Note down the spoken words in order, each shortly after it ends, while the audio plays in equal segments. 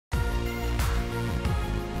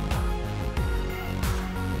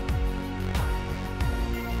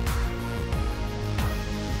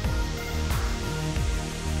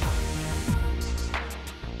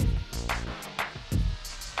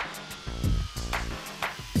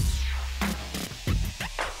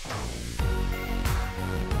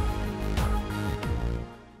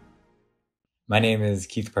My name is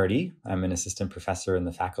Keith Pardee. I'm an assistant professor in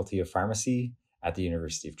the Faculty of Pharmacy at the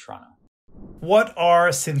University of Toronto. What are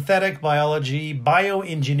synthetic biology,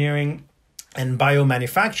 bioengineering, and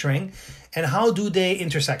biomanufacturing, and how do they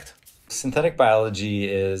intersect? Synthetic biology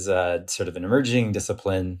is sort of an emerging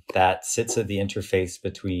discipline that sits at the interface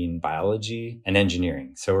between biology and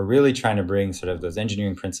engineering. So we're really trying to bring sort of those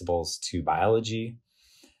engineering principles to biology.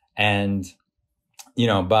 And,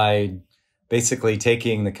 by basically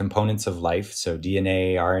taking the components of life, so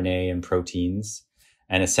DNA, RNA, and proteins,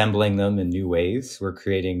 and assembling them in new ways, we're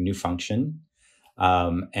creating new function.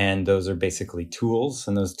 And those are basically tools.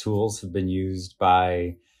 And those tools have been used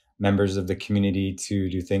by members of the community to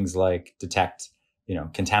do things like detect,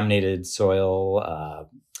 contaminated soil,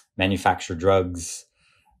 manufacture drugs,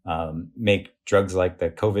 make drugs like the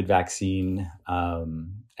COVID vaccine.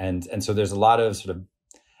 And so there's a lot of sort of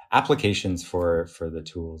applications for the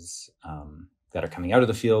tools that are coming out of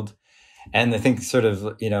the field. And I think sort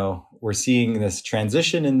of, we're seeing this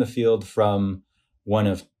transition in the field from one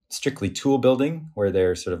of strictly tool building, where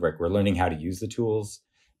they're sort of like, we're learning how to use the tools,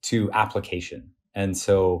 to application. And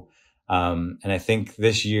so, and I think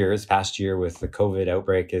this past year with the COVID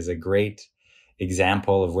outbreak is a great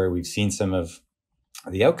example of where we've seen some of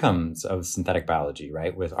the outcomes of synthetic biology,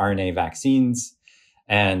 right? With RNA vaccines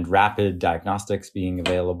and rapid diagnostics being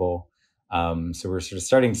available. So we're sort of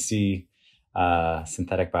starting to see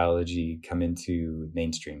synthetic biology come into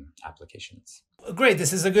mainstream applications. Great.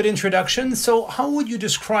 This is a good introduction. So how would you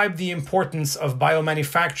describe the importance of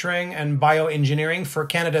biomanufacturing and bioengineering for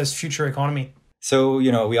Canada's future economy? So,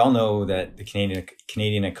 we all know that the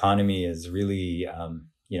Canadian economy is really,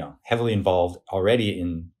 heavily involved already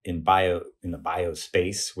in the bio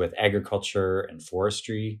space with agriculture and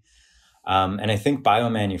forestry. And I think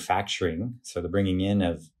biomanufacturing, so the bringing in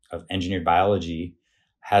of engineered biology,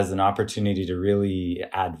 has an opportunity to really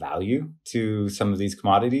add value to some of these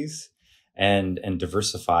commodities and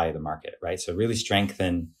diversify the market, right? So really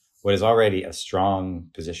strengthen what is already a strong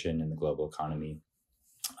position in the global economy.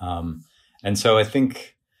 And so I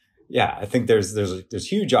think there's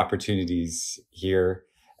huge opportunities here,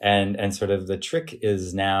 and sort of the trick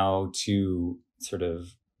is now to sort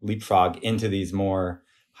of leapfrog into these more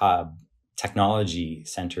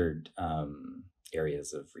technology-centered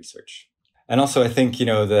areas of research. And also, I think,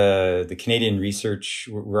 the Canadian research,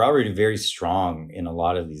 we're already very strong in a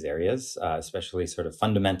lot of these areas, especially sort of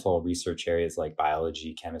fundamental research areas like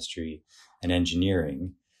biology, chemistry, and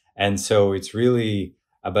engineering. And so it's really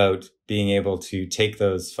about being able to take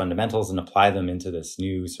those fundamentals and apply them into this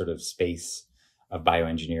new sort of space of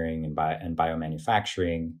bioengineering and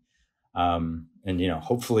biomanufacturing. And,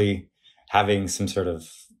 hopefully having some sort of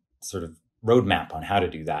roadmap on how to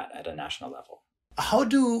do that at a national level. How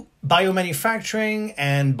do biomanufacturing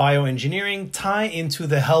and bioengineering tie into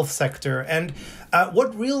the health sector? And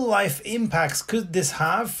what real life impacts could this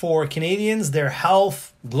have for Canadians, their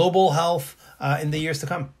health, global health in the years to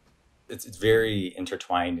come? It's very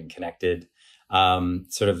intertwined and connected.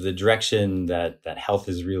 Sort of the direction that health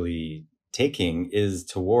is really taking is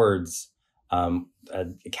towards a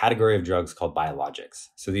category of drugs called biologics.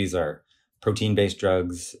 So these are protein-based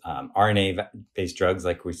drugs, RNA-based drugs,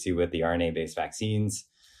 like we see with the RNA-based vaccines.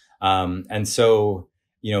 And so,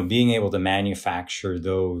 being able to manufacture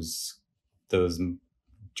those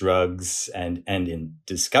drugs and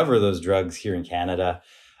discover those drugs here in Canada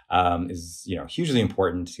is, hugely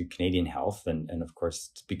important to Canadian health, and of course,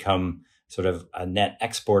 to become sort of a net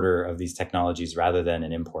exporter of these technologies rather than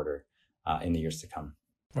an importer in the years to come.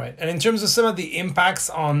 Right. And in terms of some of the impacts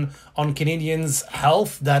on Canadians'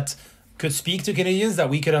 health that could speak to Canadians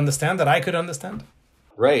that we could understand, that I could understand?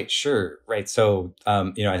 Right, sure. Right. So,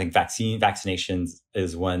 I think vaccinations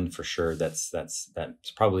is one for sure. That's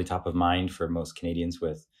probably top of mind for most Canadians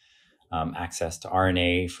with access to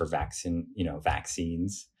RNA for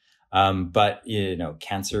vaccines. But,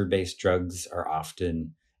 cancer-based drugs are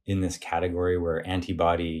often in this category where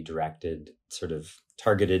antibody-directed sort of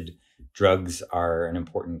targeted drugs are an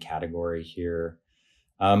important category here.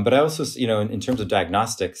 But I also, in terms of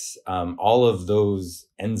diagnostics, all of those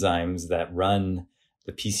enzymes that run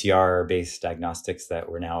the PCR-based diagnostics that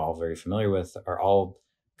we're now all very familiar with are all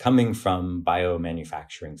coming from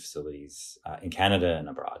biomanufacturing facilities in Canada and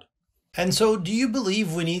abroad. And so do you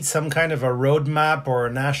believe we need some kind of a roadmap or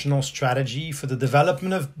a national strategy for the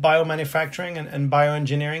development of biomanufacturing and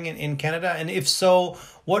bioengineering in Canada? And if so,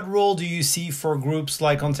 what role do you see for groups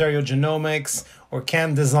like Ontario Genomics or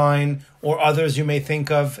Can Design or others you may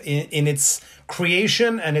think of in its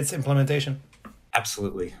creation and its implementation?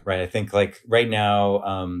 Absolutely. Right. I think like right now,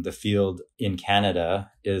 the field in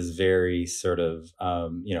Canada is very sort of,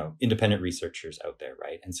 independent researchers out there.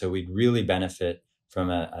 Right. And so we'd really benefit from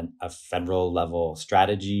a federal level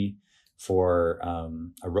strategy for,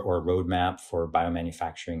 or a roadmap for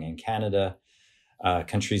biomanufacturing in Canada.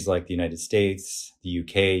 Countries like the United States, the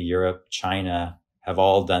UK, Europe, China have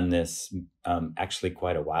all done this actually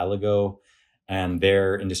quite a while ago, and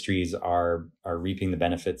their industries are reaping the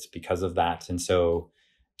benefits because of that. And so,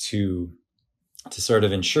 to to sort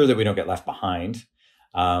of ensure that we don't get left behind,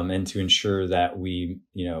 and to ensure that we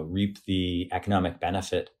reap the economic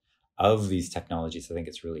benefit of these technologies, I think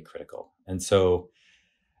it's really critical. And so,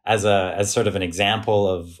 as sort of an example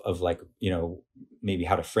of like maybe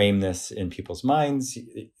how to frame this in people's minds,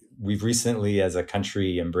 we've recently as a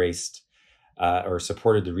country embraced or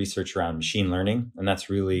supported the research around machine learning, and that's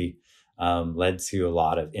really led to a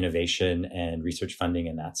lot of innovation and research funding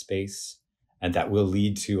in that space, and that will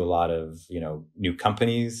lead to a lot of new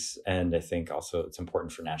companies. And I think also it's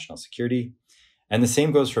important for national security, and the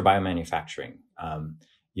same goes for biomanufacturing.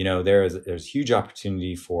 There's huge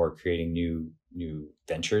opportunity for creating new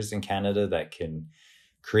ventures in Canada that can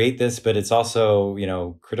create this, but it's also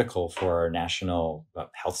critical for our national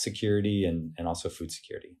health security and also food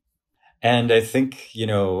security. And I think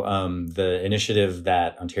the initiative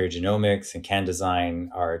that Ontario Genomics and Can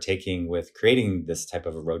Design are taking with creating this type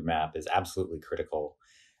of a roadmap is absolutely critical.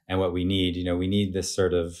 And what we need this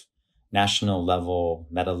sort of national level,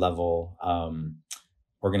 meta level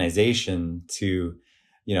organization to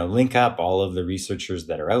link up all of the researchers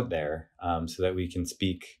that are out there, so that we can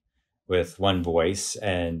speak with one voice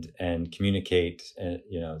and communicate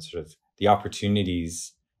sort of the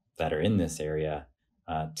opportunities that are in this area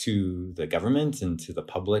to the government and to the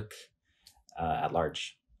public at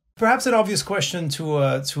large. Perhaps an obvious question to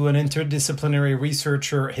an interdisciplinary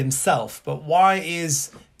researcher himself, but why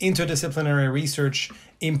is interdisciplinary research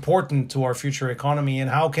important to our future economy, and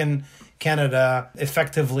how can Canada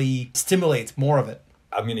effectively stimulate more of it?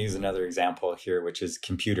 I'm going to use another example here, which is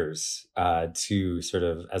computers, to sort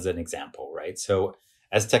of as an example, right? So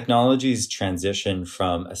as technologies transition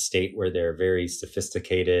from a state where they're very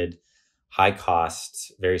sophisticated, high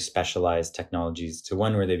cost, very specialized technologies to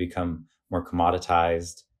one where they become more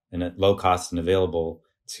commoditized and at low cost and available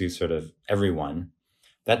to sort of everyone,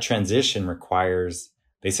 that transition requires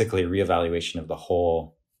basically a reevaluation of the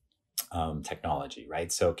whole technology,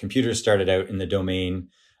 right? So computers started out in the domain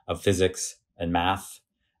of physics and math,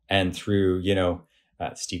 and through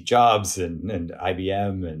Steve Jobs and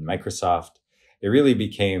IBM and Microsoft, it really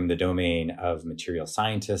became the domain of material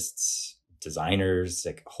scientists, designers,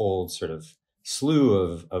 like a whole sort of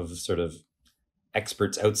slew of sort of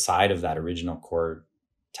experts outside of that original core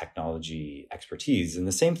technology expertise. And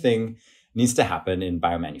the same thing needs to happen in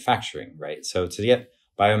biomanufacturing, right? So to get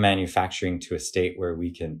biomanufacturing to a state where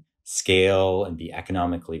we can scale and be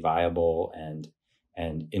economically viable and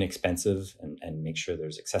inexpensive and make sure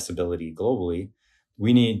there's accessibility globally,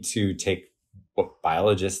 we need to take what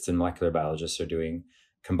biologists and molecular biologists are doing,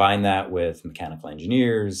 combine that with mechanical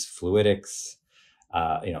engineers, fluidics,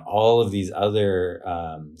 all of these other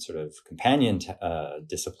sort of companion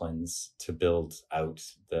disciplines to build out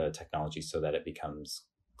the technology so that it becomes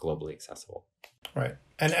globally accessible. Right.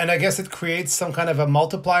 And I guess it creates some kind of a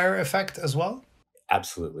multiplier effect as well?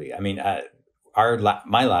 Absolutely. I mean,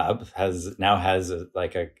 my lab has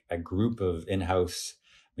a group of in-house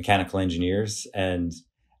mechanical engineers, and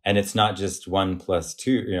it's not just 1+2,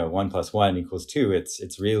 1+1=2.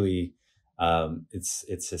 It's really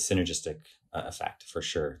it's a synergistic effect for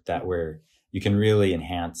sure, that where you can really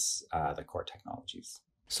enhance the core technologies.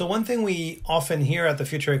 So one thing we often hear at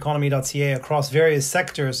TheFutureEconomy.ca across various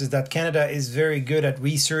sectors is that Canada is very good at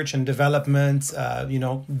research and development,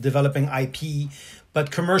 developing IP, but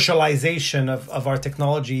commercialization of our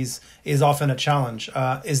technologies is often a challenge.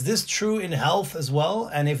 Is this true in health as well?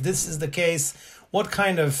 And if this is the case, what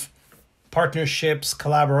kind of partnerships,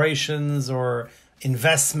 collaborations, or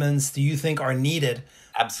investments do you think are needed?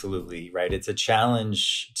 Absolutely, right. It's a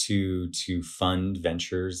challenge to fund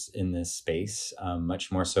ventures in this space, much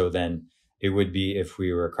more so than it would be if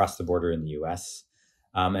we were across the border in the US.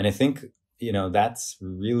 And I think that's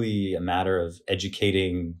really a matter of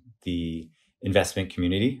educating the investment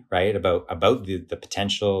community, right, about the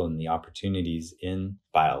potential and the opportunities in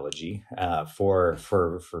biology for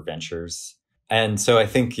ventures. And so I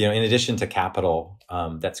think in addition to capital,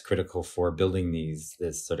 that's critical for building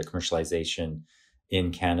this sort of commercialization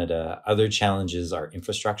in Canada. Other challenges are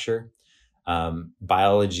infrastructure.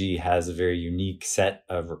 Biology has a very unique set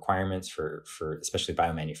of requirements for especially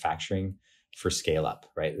biomanufacturing. for scale up,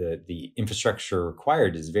 right? The infrastructure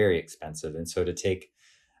required is very expensive. And so to take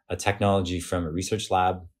a technology from a research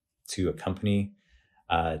lab to a company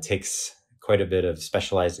takes quite a bit of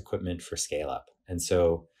specialized equipment for scale up. And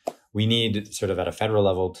so we need sort of at a federal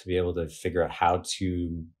level to be able to figure out how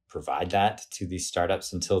to provide that to these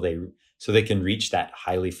startups so they can reach that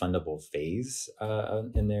highly fundable phase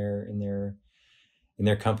in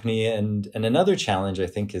their company. And another challenge, I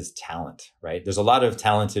think, is talent, right? There's a lot of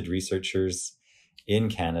talented researchers in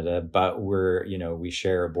Canada, but we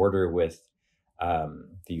share a border with the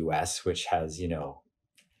US, which has,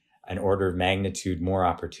 an order of magnitude more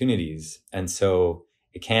opportunities. And so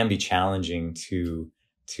it can be challenging to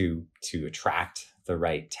attract the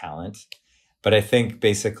right talent. But I think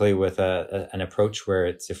basically with an approach where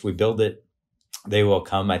it's, if we build it, they will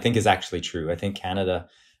come, I think is actually true. I think Canada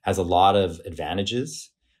has a lot of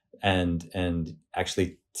advantages. And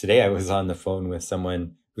actually today I was on the phone with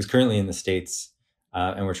someone who's currently in the States,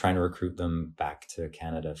 and we're trying to recruit them back to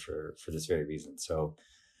Canada for this very reason. So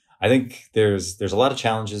I think there's a lot of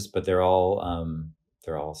challenges, but they're all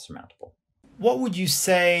surmountable. What would you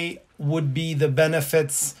say would be the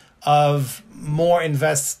benefits of more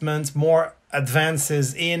investment, more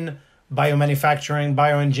advances in biomanufacturing,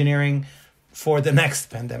 bioengineering for the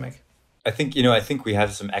next pandemic? I think we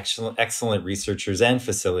have some excellent researchers and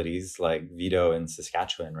facilities like Vito in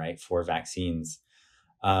Saskatchewan, right, for vaccines.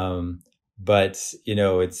 But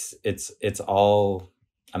it's all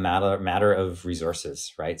a matter of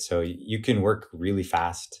resources, right? So you can work really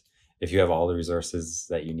fast if you have all the resources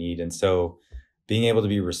that you need. And so being able to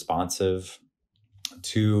be responsive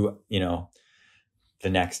to, the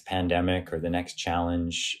next pandemic or the next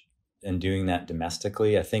challenge and doing that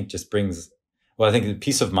domestically, I think just brings, well, I think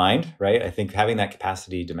peace of mind, right? I think having that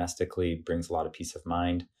capacity domestically brings a lot of peace of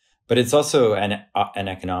mind, but it's also an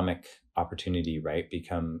economic opportunity, right?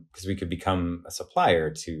 Because we could become a supplier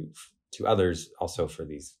to others also for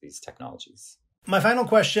these technologies. My final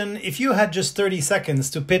question, if you had just 30 seconds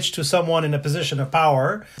to pitch to someone in a position of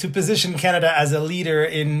power to position Canada as a leader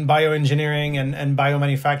in bioengineering and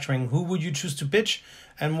biomanufacturing, who would you choose to pitch?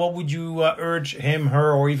 And what would you urge him,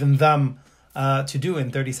 her, or even them to do in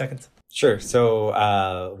 30 seconds? Sure.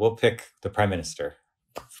 So we'll pick the Prime Minister,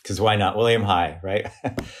 because why not? We'll aim high, right?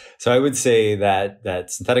 So I would say that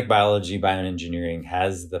synthetic biology, bioengineering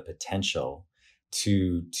has the potential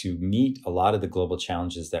to meet a lot of the global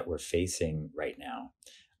challenges that we're facing right now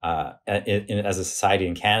as a society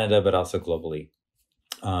in Canada, but also globally.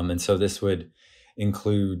 And so this would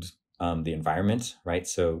include the environment, right?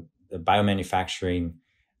 So the biomanufacturing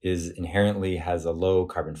inherently has a low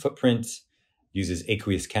carbon footprint, uses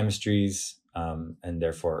aqueous chemistries, and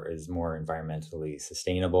therefore is more environmentally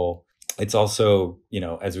sustainable. It's also,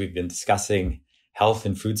 as we've been discussing, health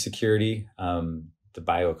and food security. The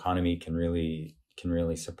bioeconomy can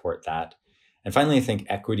really support that. And finally, I think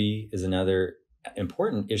equity is another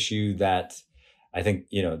important issue that I think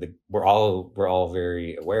we're all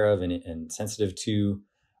very aware of and sensitive to.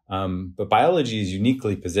 But biology is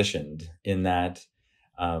uniquely positioned in that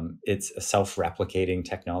it's a self-replicating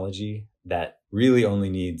technology that really only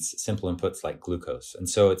needs simple inputs like glucose, and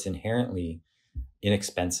so it's inherently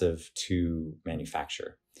inexpensive to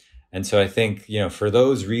manufacture. And so I think for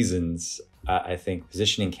those reasons, I think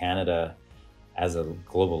positioning Canada as a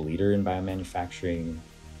global leader in biomanufacturing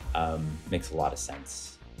makes a lot of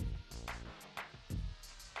sense.